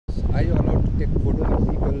are you allowed to take photos of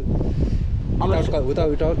people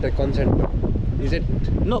without the consent? Is it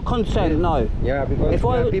not consent? No. Yeah, because if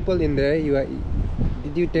there are people in there,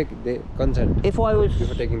 did you take the consent? If I was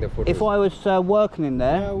before taking the photos? If I was working in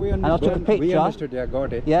there and I took a picture, we understood. Yeah,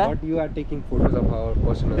 got it. Yeah. But you are taking photos of our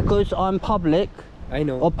personal. Because I'm public. I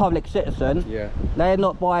know. Or public citizen. Yeah. They are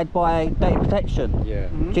not abide by data protection. Yeah.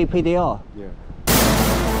 GPDR. Yeah.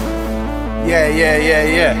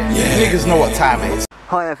 Yeah. Niggas know what time it is.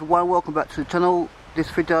 Hi everyone, welcome back to the channel. This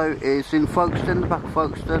video is in Folkestone, the back of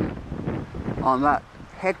Folkestone. I'm at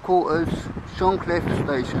headquarters, Shorncliffe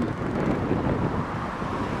station.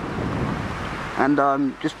 And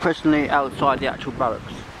I'm just presently outside the actual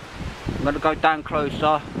barracks. I'm going to go down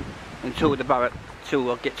closer until I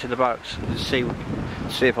get to the barracks and see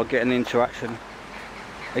if I get an interaction.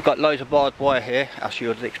 They've got loads of barbed wire here, as you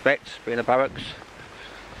would expect, being a barracks.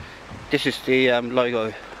 This is the logo,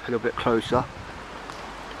 a little bit closer.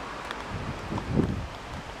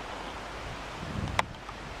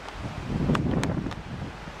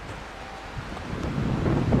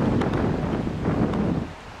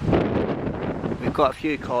 We've got a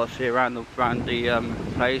few cars here around the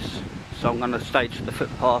place, so I'm going to stay to the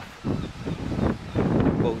footpath,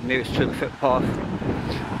 well, nearest to the footpath.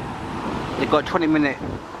 They've got 20 mile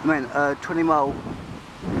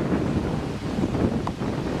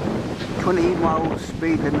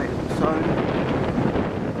speed limit zone.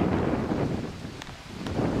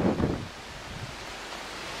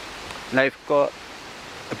 And they've got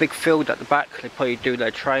a big field at the back. They probably do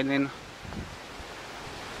their training.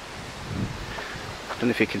 I don't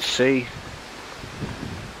know if you can see.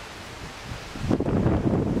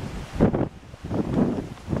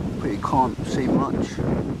 But you can't see much.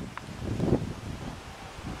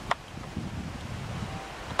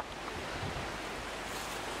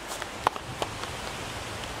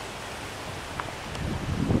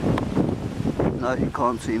 No, you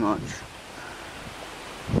can't see much.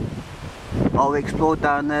 I'll explore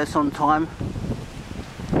down there sometime.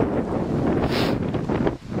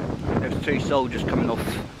 There's two soldiers coming off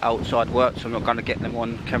outside work, so I'm not going to get them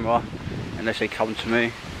on camera unless they come to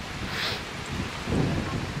me.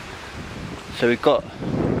 So we've got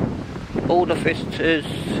all the visitors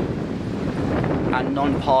and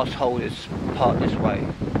non-pass holders parked this way,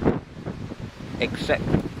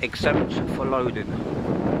 exempt for loading.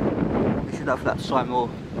 We should have that sign more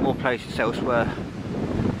places elsewhere.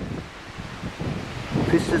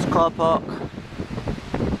 Visitors car park.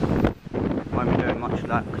 Won't be doing much of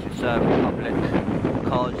that because it's public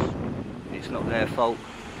cars. It's not their fault.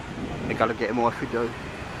 They gotta get them off if we do.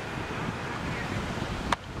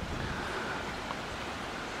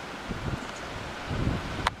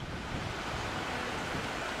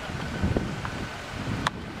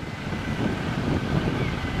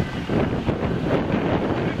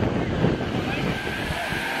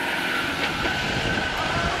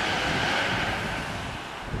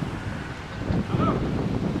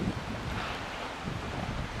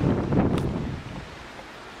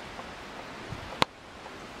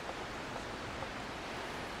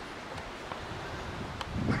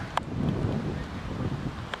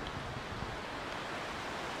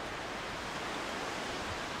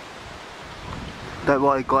 Don't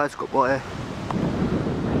worry guys, got my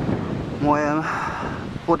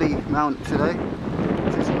body mount today,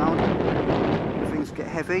 chest mount. Things get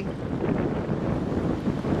heavy.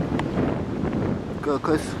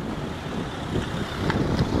 Gurkhas.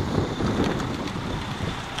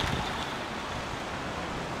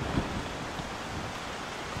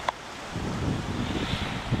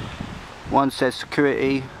 One says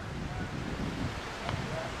security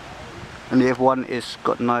and the other one is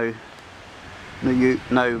got no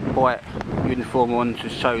white uniform on to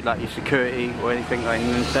show like your security or anything like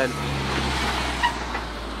that. Instead,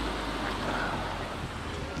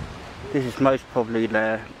 this is most probably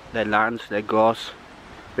their land, their grass.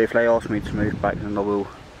 But if they ask me to move back, then I will.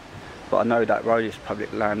 But I know that road is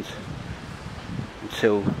public land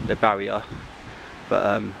until the barrier. But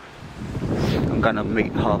I'm going to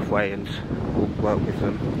meet halfway and we'll work with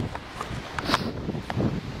them.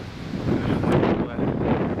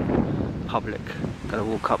 Public. Gotta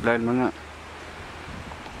walk up there in a minute.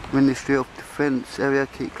 Ministry of Defence area,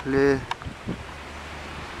 keep clear.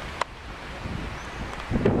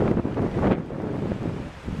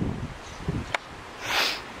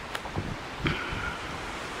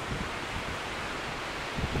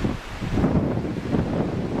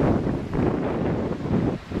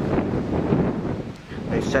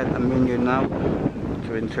 They sent a minion now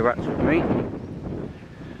to interact with me.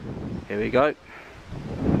 Here we go.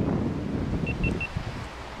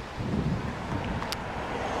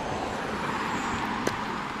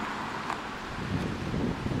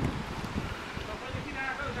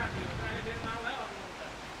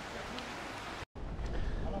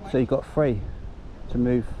 So you've got 3 to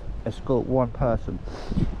move, escort 1 person.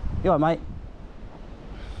 You alright, mate?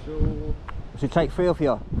 So, Should take 3 of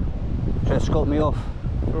you to escort me off.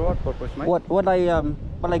 for what purpose, mate? What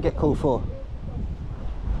they get called for?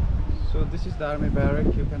 So this is the army barrack.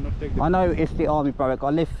 You cannot take the. I know it's the army barrack. I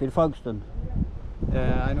live in Folkestone.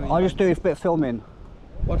 Yeah, I know. I just do a bit of filming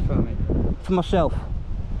What filming? for myself.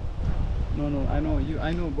 No, I know you.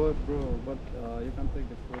 I know, bro. But you can't take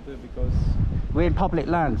the photo because. We're in public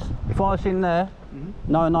lands. If I was in there,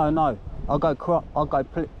 no. I'll go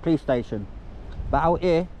police station. But out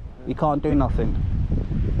here, you can't do nothing.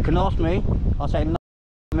 You can ask me. I'll say no.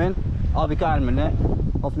 I'll be going a minute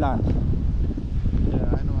off land.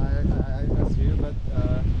 Yeah, I know. I asked you, but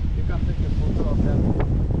you can't take the photo of that.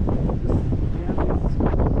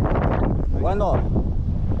 Why not?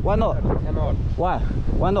 Why not? Cannot. Why?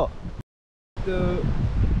 Why not? The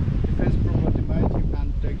defense property, mate. You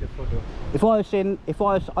can't take the photo. If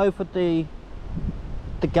I was over the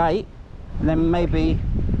gate, then maybe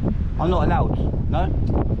I'm not allowed. No,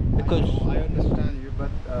 because I understand you, but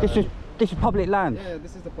this is public land. yeah,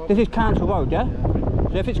 this is the public. This is council road, yeah. Yeah.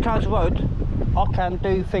 So if it's council road, I can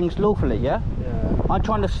do things lawfully, yeah. Yeah. I'm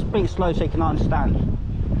trying to speak slow so you can understand.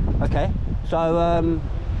 Okay. So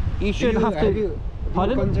you shouldn't have to. You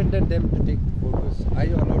Pardon? consented them to take photos. Are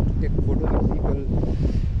you allowed to take photos of people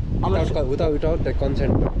without the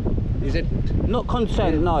consent? Is it? Not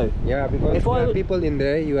consent, no. Yeah, because If there I are w- people in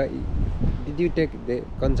there. Did you take the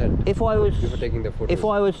consent If I was before taking the photos? if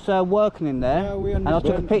I was working in there Yeah, we and I took a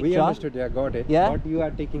understand. picture, We understood. Yeah, got it. Yeah. But you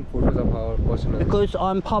are taking photos of our personal. because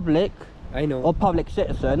I'm public I know. or public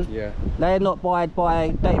citizen, Yeah. they're not abide by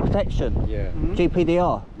data protection, Yeah.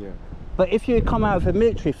 GPDR. Yeah. But if you come out with a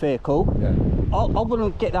military vehicle, Yeah. I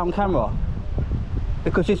wouldn't get that on camera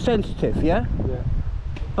because it's sensitive, yeah? Yeah.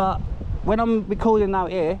 But when I'm recording out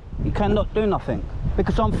here, you cannot do nothing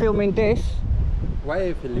because I'm filming this Why are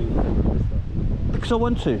you filming this? because I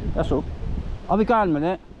want to, that's all. I'll be going a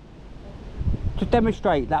minute to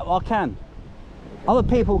demonstrate that I can. Other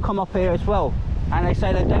people come up here as well and they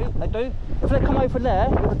say they do. If they come over there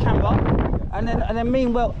with a camera and then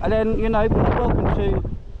meanwhile, and then, you know,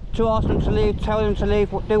 welcome to ask them to leave, tell them to leave,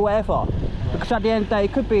 do whatever. Because at the end of the day,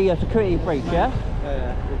 it could be a security breach, yeah?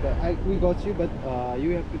 Yeah. We got you, but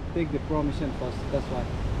you have to take the permission first. That's why.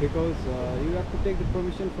 Because you have to take the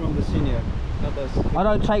permission from the senior, not us. I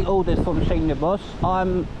don't take orders from senior boss.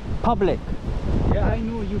 I'm public. Yeah, I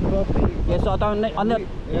know you public. Yes, I don't need.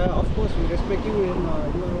 Yeah, of course we respect you, and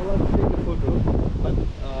you are allowed to take the photo. But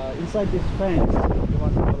inside this fence, you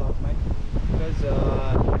want to allow, mate? Because you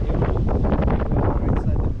are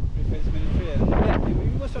inside the defense military, and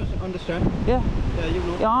you must understand. Yeah. Yeah, you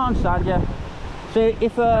know. Yeah, I understand. Yeah. So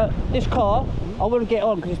if this car, I wouldn't get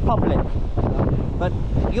on because it's public. But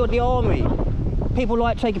you're the army. People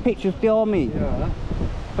like taking pictures of the army. Yeah.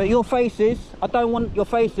 But your faces, I don't want your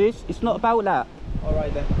faces. It's not about that. All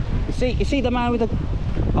right then. You see the man with the.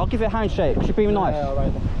 I'll give it a handshake. It should be nice. Yeah, all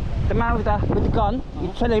right then. The man with the gun.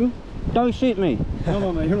 You tell him, don't shoot me.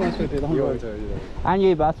 No, man, you're not sweaty. Don't worry. And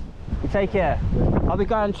you, bud. You take care. I'll be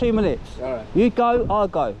going in 2 minutes. All right. You go, I'll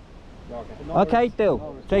go. Okay. Okay,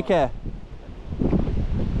 deal. Take care.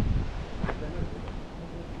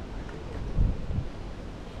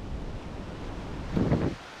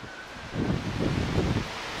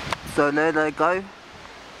 So there they go.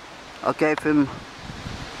 I gave him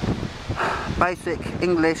basic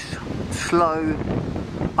English, slow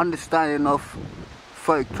understanding of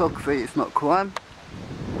photography. It's not crime.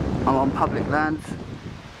 I'm on public lands.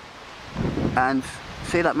 And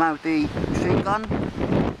see that man with the machine gun?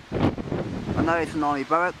 I know it's an army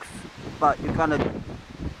barracks, but you're gonna.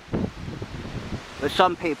 But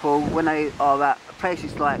some people, when they are at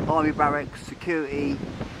places like army barracks, security,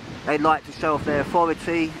 they like to show off their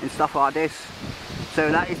authority and stuff like this.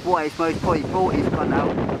 So that is why he's most probably brought his gun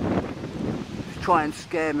out to try and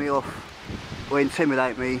scare me off or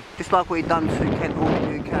intimidate me, just like what he done to Kent Hall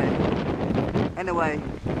in the UK. Anyway,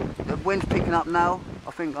 the wind's picking up now.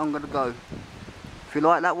 I think I'm gonna go. If you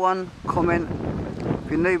like that one, comment.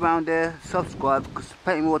 If you're new round here, subscribe because there's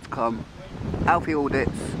plenty more to come. Alfie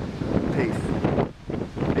Audits. Peace.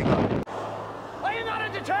 Big up. Are you not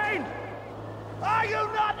entertained? Are you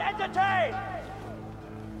not entertained?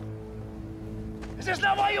 Is this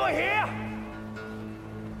not why you are here?